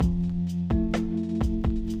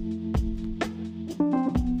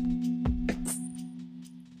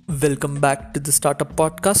Welcome back to the Startup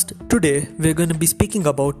Podcast. Today, we're going to be speaking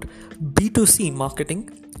about b2c marketing,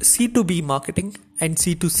 c2b marketing, and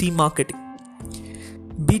c2c marketing.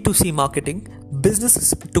 B2c marketing,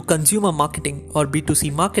 business to consumer marketing or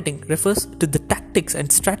B2C marketing refers to the tactics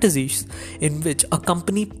and strategies in which a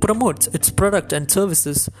company promotes its product and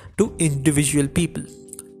services to individual people.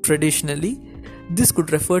 Traditionally, this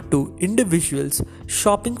could refer to individuals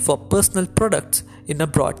shopping for personal products in a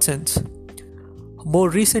broad sense. More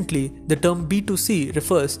recently, the term B2C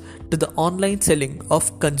refers to the online selling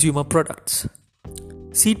of consumer products.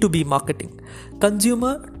 C2B marketing,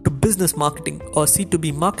 consumer to business marketing or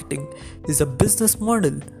C2B marketing, is a business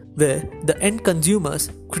model where the end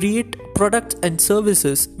consumers create products and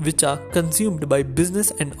services which are consumed by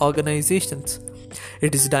business and organizations.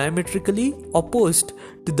 It is diametrically opposed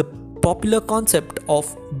to the popular concept of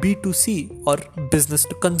B2C or business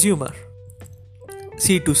to consumer.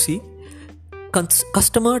 C2C,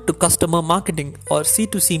 customer to customer marketing or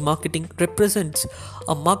C2C marketing, represents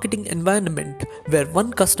a marketing environment where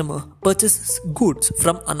one customer purchases goods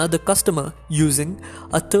from another customer using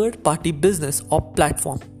a third party business or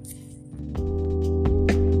platform.